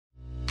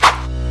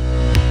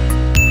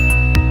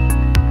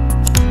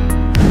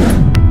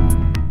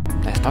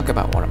talk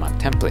about watermark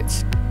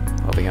templates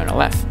over here on the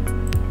left.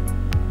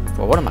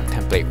 For watermark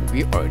template,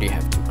 we already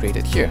have two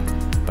created here.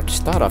 But to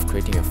start off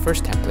creating your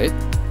first template,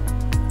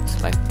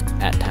 select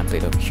add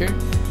template over here,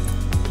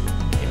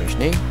 image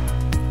name,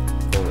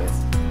 go with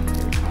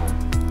PayRecon,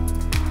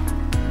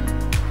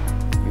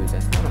 use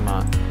as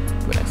watermark,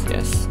 put as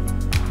yes,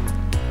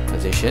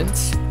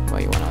 positions,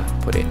 where you want to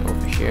put it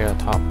over here,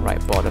 top,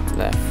 right, bottom,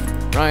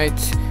 left,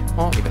 right,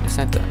 or even the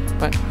center,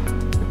 but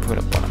we put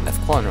a bottom left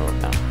corner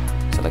now.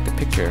 Select the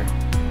picture,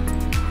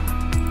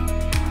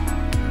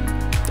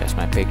 there's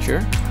my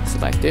picture,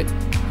 select it,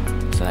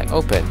 select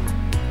open,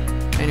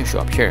 and it'll show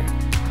up here.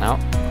 Now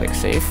click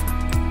save,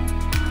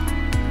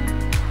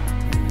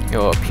 it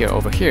will appear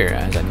over here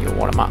as a new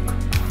watermark.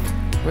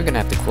 We're gonna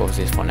have to close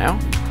this for now.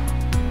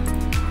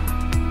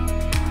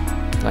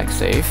 Select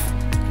save,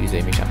 use the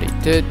image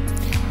updated.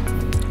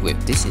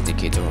 With this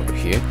indicator over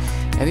here,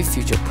 every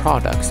future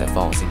products that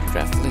falls into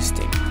draft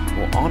listing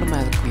will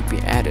automatically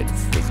be added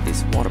with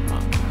this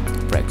watermark.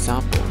 For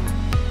example,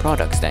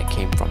 products that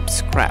came from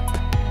scrap,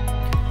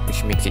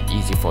 which makes it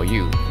easy for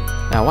you.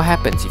 Now what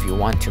happens if you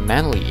want to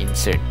manually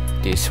insert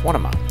this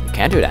watermark? You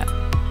can't do that.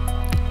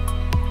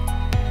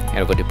 You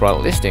gotta go to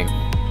product listing,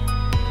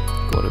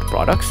 go to the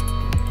products,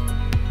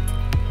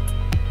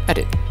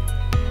 edit,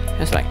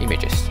 and select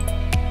images.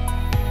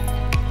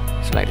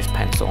 Select this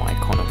pencil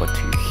icon over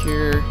to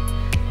here,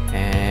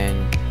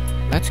 and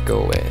let's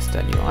go with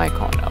the new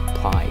icon,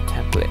 apply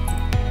template.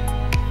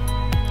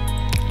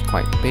 It's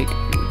quite big,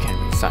 we can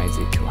resize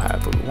it to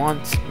however we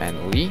want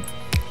manually,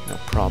 no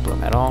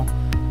problem at all.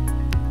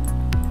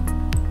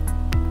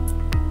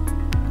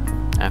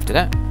 After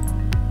that,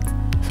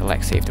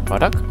 select save the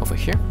product over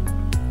here,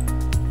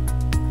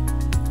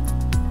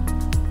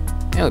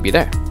 and it'll be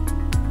there.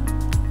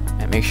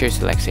 And make sure to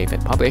select save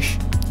and publish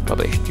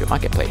to your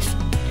marketplace.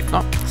 If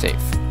not, save.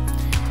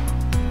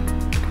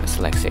 I'm gonna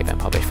select save and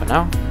publish for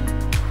now.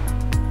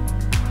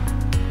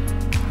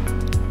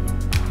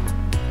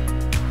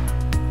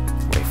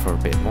 Wait for a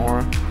bit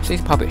more.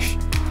 Please publish.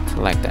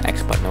 Select the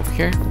X button over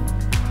here.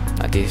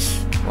 Now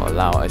this will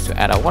allow us to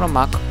add a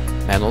watermark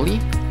manually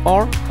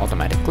or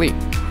automatically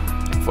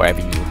for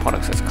every new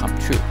product that's come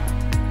through.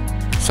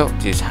 So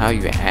this is how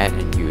you add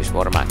and use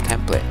watermark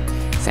template.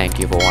 Thank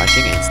you for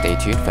watching and stay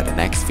tuned for the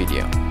next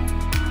video.